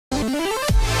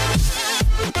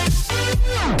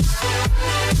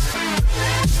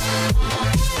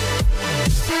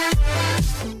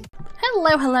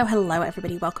Hello, hello, hello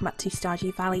everybody, welcome back to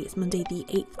Stardew Valley. It's Monday the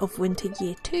 8th of winter,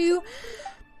 year 2.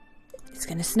 It's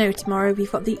going to snow tomorrow.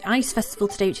 We've got the ice festival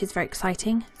today, which is very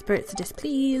exciting. Spirits are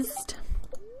displeased.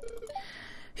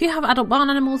 If you have adult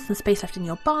barn animals and space left in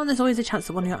your barn, there's always a chance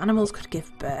that one of your animals could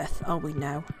give birth. Oh, we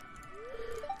know.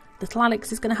 Little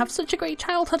Alex is going to have such a great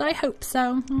childhood, I hope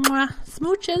so. Mwah.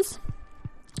 Smooches.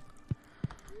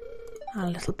 Our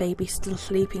little baby's still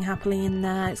sleeping happily in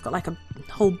there. It's got like a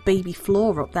whole baby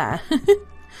floor up there.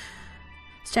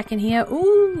 Let's check in here.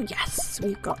 Oh, yes.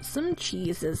 We've got some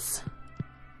cheeses.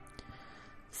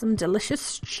 Some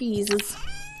delicious cheeses.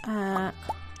 Let's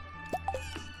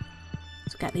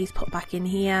get these put back in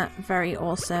here. Very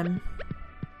awesome.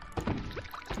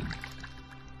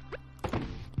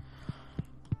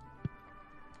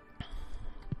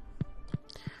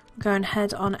 Go and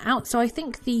head on out. So I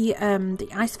think the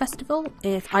ice festival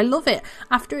is, I love it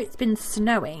after it's been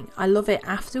snowing. I love it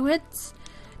afterwards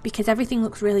because everything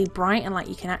looks really bright and like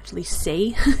you can actually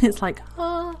see. It's like,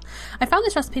 oh, I found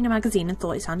this recipe in a magazine and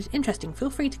thought it sounded interesting. Feel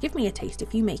free to give me a taste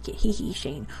if you make it. Hee hee,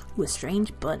 Shane. Ooh, a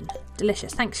strange bun.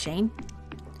 Delicious. Thanks, Shane.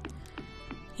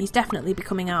 He's definitely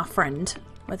becoming our friend,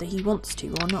 whether he wants to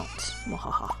or not.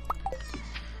 Wahaha.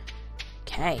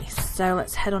 Okay, so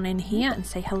let's head on in here and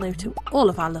say hello to all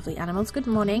of our lovely animals. Good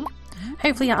morning.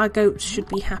 Hopefully our goats should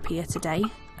be happier today.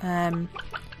 They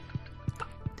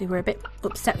were a bit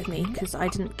upset with me because I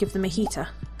didn't give them a heater.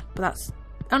 But that's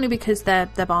only because their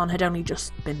barn had only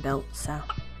just been built, so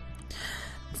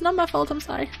it's not my fault, I'm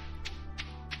sorry.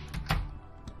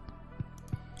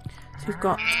 So we've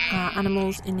got our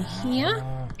animals in here.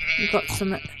 We've got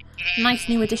some nice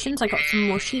new additions. I got some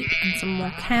more sheep and some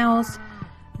more cows.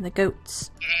 And the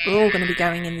goats are all going to be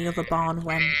going in the other barn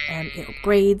when it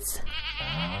upgrades.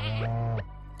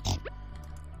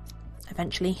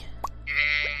 Eventually.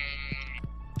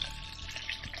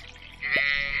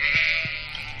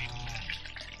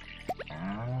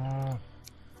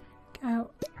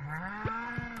 Go.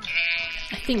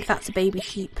 I think that's a baby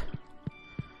sheep.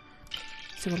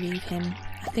 So we'll leave him.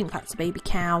 I think that's a baby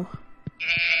cow.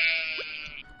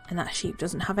 And that sheep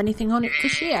doesn't have anything on it to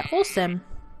shear. Awesome.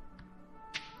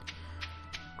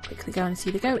 Quickly go and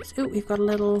see the goats. Oh, we've got a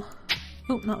little...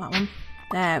 Oh, not that one.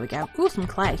 There we go. Oh, some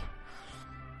clay.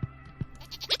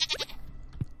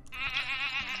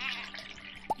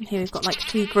 And here we've got like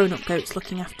 3 grown-up goats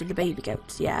looking after the baby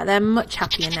goats. Yeah, they're much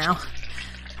happier now.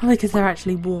 Probably because they're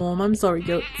actually warm. I'm sorry,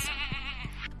 goats.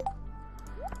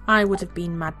 I would have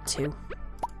been mad too.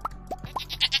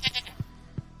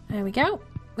 There we go.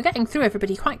 We're getting through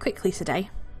everybody quite quickly today.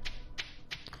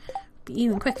 Be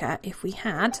even quicker if we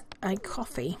had a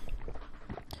coffee.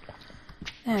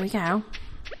 There we go.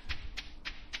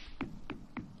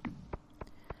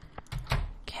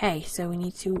 Okay, so we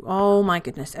need to... Oh my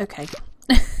goodness, okay.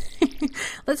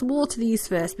 Let's water these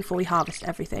first before we harvest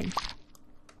everything.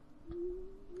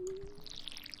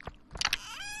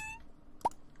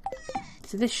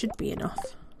 So this should be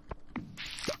enough.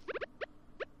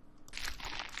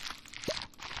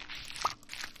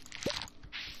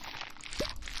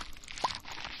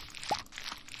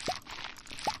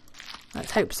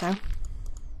 Let's hope so.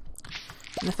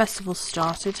 And the festival's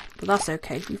started, but that's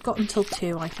okay. We've got until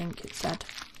 2, I think it said.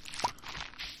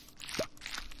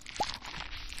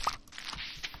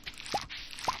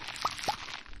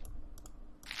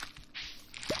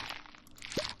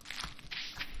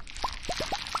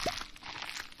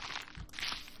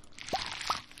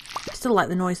 I still like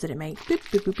the noise that it makes. Boop,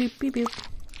 boop, boop, boop, boop, boop.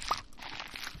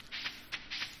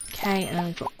 Okay, and then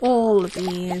we've got all of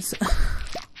these.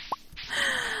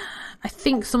 I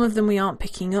think some of them we aren't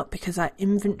picking up because our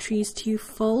inventory is too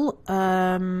full.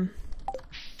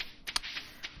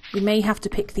 We may have to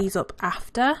pick these up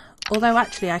after. Although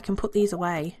actually I can put these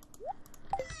away.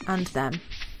 And them.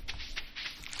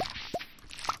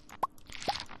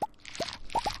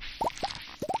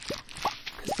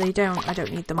 Because I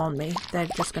don't need them on me. They're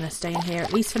just going to stay in here,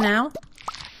 at least for now.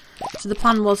 So the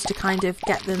plan was to kind of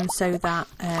get them so that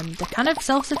they're kind of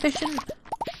self-sufficient.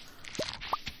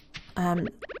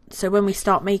 So when we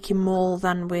start making more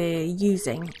than we're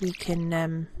using, we can...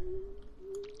 there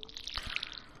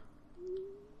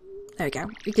we go.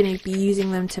 We're going to be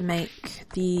using them to make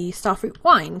the starfruit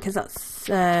wine, because that's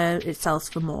it sells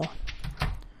for more.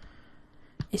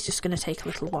 It's just going to take a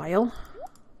little while.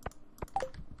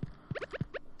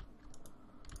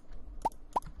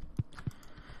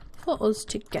 For us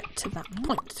to get to that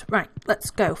point. Right, let's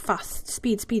go fast.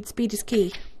 Speed, speed, speed is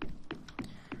key.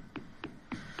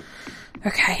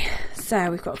 Okay,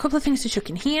 so we've got a couple of things to chuck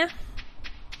in here.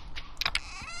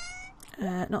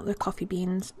 Not the coffee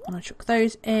beans. I want to chuck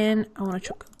those in. I want to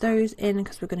chuck those in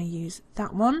because we're going to use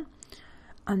that one.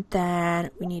 And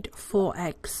then we need 4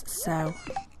 eggs, so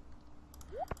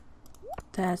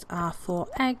there's our 4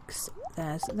 eggs.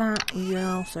 There's that. We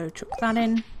also chuck that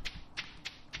in.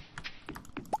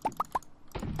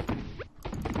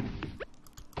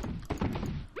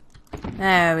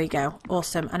 There we go.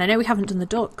 Awesome. And I know we haven't done the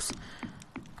ducks.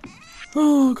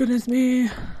 Oh, goodness me.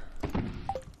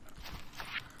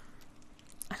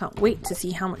 I can't wait to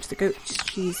see how much the goat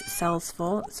cheese sells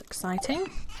for. It's exciting.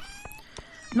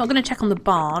 I'm not going to check on the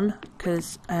barn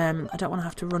because I don't want to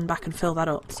have to run back and fill that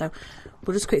up. So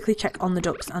we'll just quickly check on the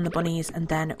ducks and the bunnies and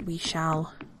then we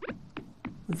shall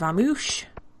vamoosh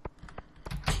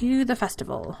to the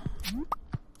festival.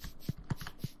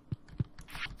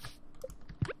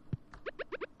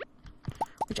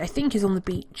 Which I think is on the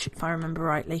beach, if I remember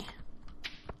rightly.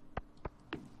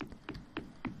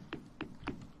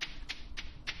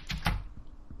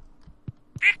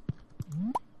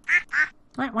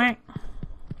 Whack, whack.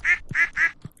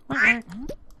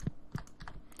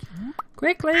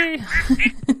 Quickly!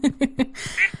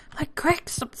 Like, quick,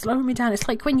 stop slowing me down. It's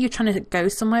like when you're trying to go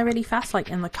somewhere really fast, like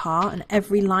in the car, and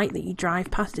every light that you drive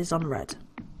past is on red.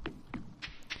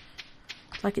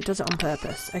 It's like it does it on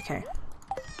purpose. Okay.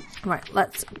 Right,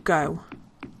 let's go.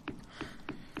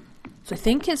 So I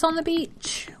think it's on the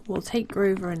beach. We'll take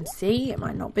Grover and see. It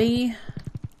might not be.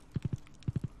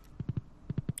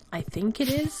 I think it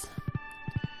is.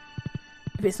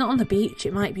 If it's not on the beach,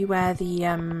 it might be where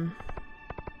the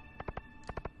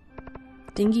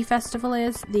dinghy festival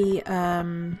is. The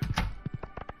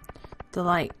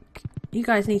like, you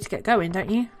guys need to get going,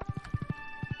 don't you?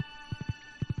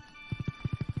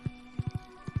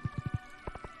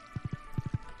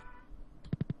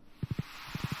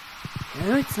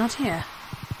 No, it's not here.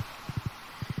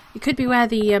 It could be where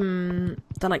the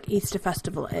like Easter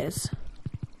festival is.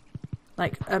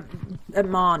 Like at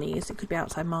Marnie's. It could be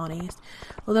outside Marnie's.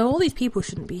 Although all these people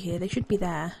shouldn't be here. They should be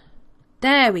there.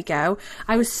 There we go.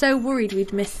 I was so worried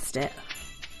we'd missed it.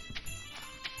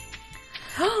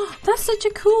 Oh, that's such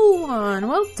a cool one.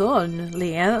 Well done,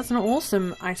 Leah. That's an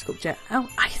awesome ice sculpture. Oh,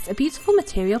 ice. A beautiful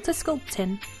material to sculpt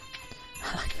in.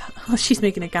 I like that. Oh, she's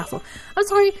making a gastle. I'm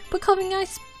sorry, but carving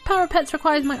ice parapets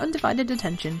requires my undivided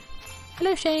attention.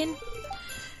 Hello, Shane.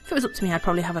 If it was up to me, I'd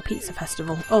probably have a pizza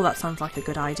festival. Oh, that sounds like a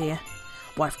good idea.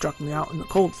 Wife dragged me out in the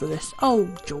cold for this. Oh,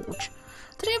 George.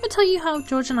 Did I ever tell you how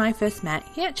George and I first met?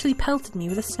 He actually pelted me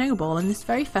with a snowball in this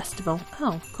very festival.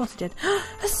 Oh, of course he did.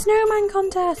 A snowman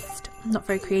contest! I'm not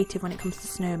very creative when it comes to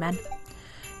snowmen.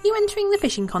 Are you entering the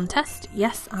fishing contest?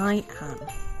 Yes, I am.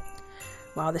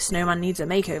 Wow, this snowman needs a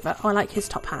makeover. Oh, I like his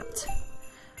top hat.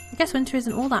 I guess winter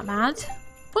isn't all that bad.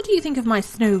 What do you think of my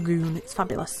snow goon? It's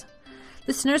fabulous.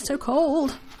 The snow's so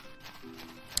cold.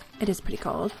 It is pretty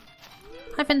cold.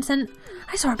 Hi, Vincent.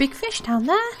 I saw a big fish down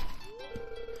there.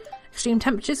 Extreme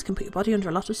temperatures can put your body under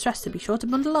a lot of stress, so be sure to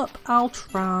bundle up. I'll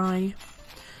try.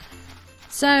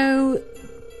 So,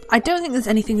 I don't think there's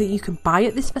anything that you can buy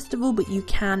at this festival, but you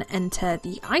can enter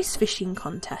the ice fishing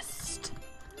contest.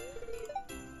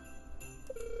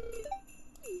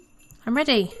 I'm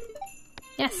ready.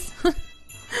 Yes.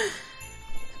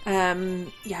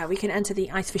 Yeah, we can enter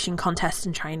the ice fishing contest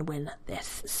and try and win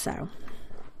this, so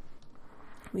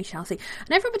we shall see.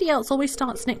 And everybody else always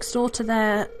starts next door to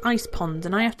their ice pond,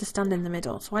 and I have to stand in the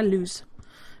middle, so I lose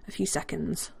a few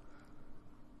seconds.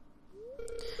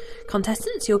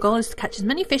 Contestants, your goal is to catch as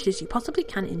many fish as you possibly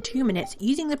can in 2 minutes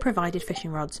using the provided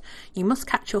fishing rods. You must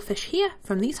catch your fish here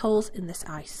from these holes in this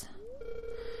ice.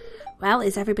 Well,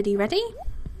 is everybody ready?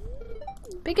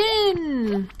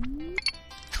 Begin!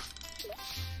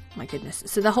 My goodness.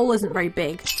 So the hole isn't very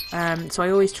big, so I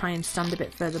always try and stand a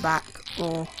bit further back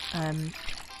or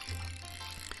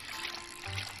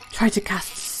try to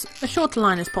cast a shorter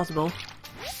line as possible.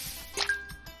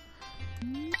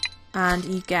 And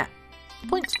you get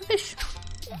points for fish.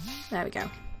 There we go.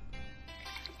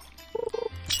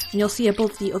 And you'll see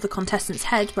above the other contestants'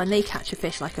 head when they catch a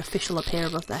fish, like a fish will appear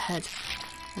above their head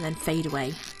and then fade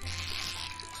away.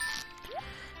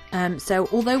 So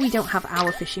although we don't have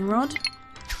our fishing rod,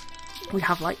 we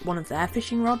have like one of their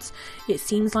fishing rods. It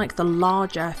seems like the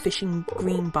larger fishing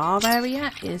green bar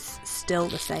area is still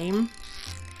the same,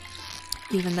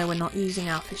 even though we're not using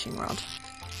our fishing rod,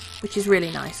 which is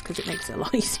really nice because it makes it a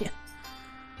lot easier.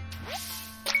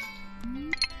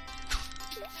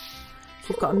 So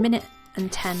we've got 1 minute and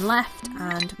 10 left,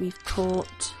 and we've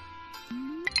caught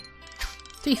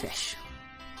 3 fish,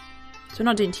 so we're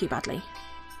not doing too badly.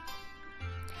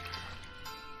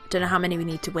 Don't know how many we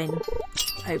need to win.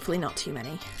 Hopefully not too many.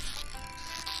 And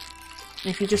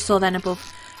if you just saw then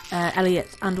above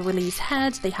Elliot and Willie's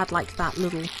head, they had like that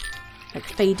little like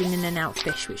fading in and out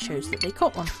fish, which shows that they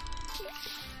caught one.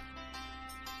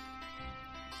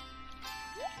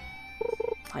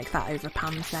 like that over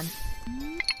pans then.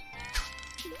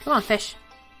 Come on, fish.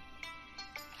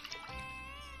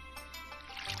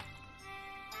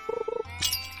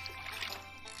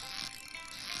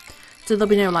 So there'll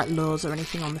be no like lures or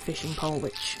anything on the fishing pole,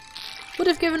 which would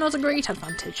have given us a great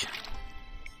advantage.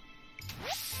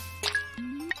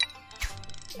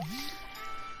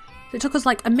 It took us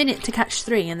like a minute to catch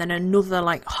 3 and then another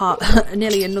like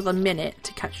nearly another minute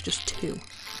to catch just 2.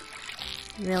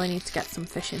 Really need to get some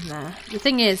fish in there. The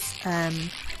thing is,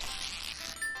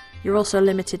 you're also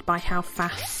limited by how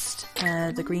fast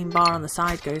the green bar on the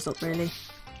side goes up, really.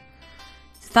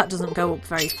 If that doesn't go up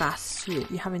very fast, you're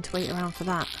having to wait around for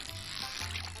that.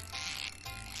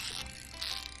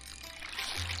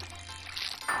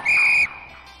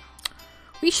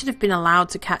 We should have been allowed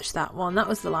to catch that one. That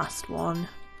was the last one.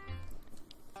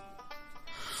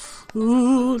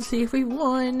 Ooh, let's see if we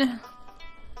won.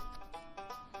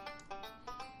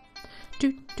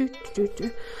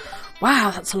 Wow,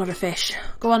 that's a lot of fish.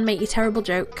 Go on, make your terrible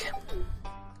joke.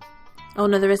 Oh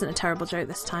no, there isn't a terrible joke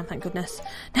this time, thank goodness.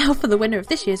 Now for the winner of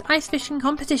this year's ice fishing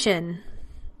competition.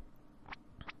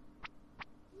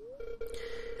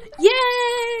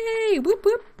 Yay! Whoop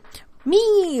whoop.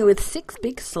 Me with 6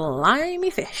 big slimy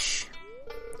fish.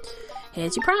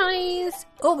 Here's your prize!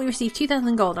 Oh, we received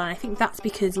 2,000 gold, and I think that's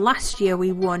because last year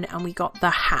we won and we got the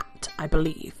hat, I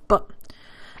believe. But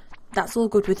that's all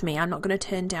good with me. I'm not going to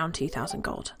turn down 2,000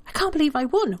 gold. I can't believe I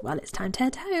won! Well, it's time to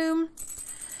head home.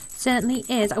 Certainly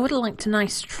is. I would have liked a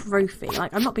nice trophy.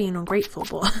 Like, I'm not being ungrateful,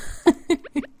 but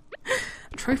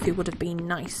a trophy would have been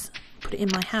nice. Put it in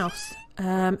my house.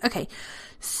 Okay,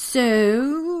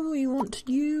 so we want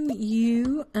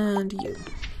you, and you.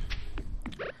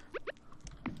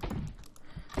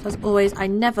 As always, I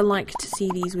never like to see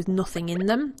these with nothing in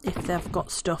them if they've got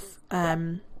stuff.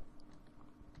 If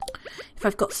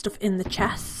I've got stuff in the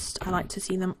chest, I like to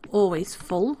see them always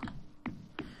full.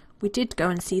 We did go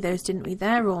and see those, didn't we?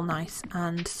 They're all nice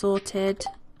and sorted.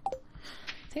 I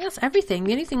think that's everything.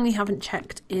 The only thing we haven't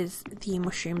checked is the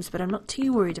mushrooms, but I'm not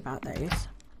too worried about those.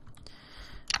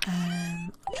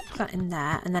 I'll chuck that in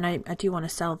there, and then I do want to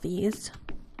sell these.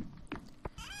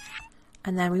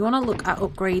 And then we want to look at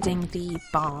upgrading the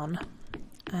barn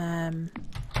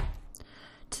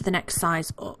to the next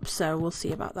size up, so we'll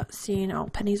see about that soon. Oh,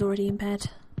 Penny's already in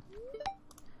bed.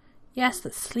 Yes,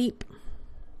 let's sleep.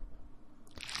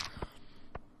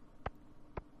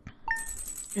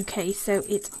 Okay, so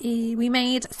we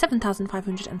made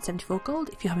 7,574 gold.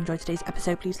 If you have enjoyed today's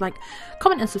episode, please like,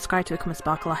 comment and subscribe to Become a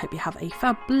Sparkle. I hope you have a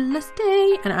fabulous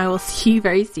day, and I will see you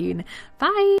very soon.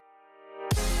 Bye!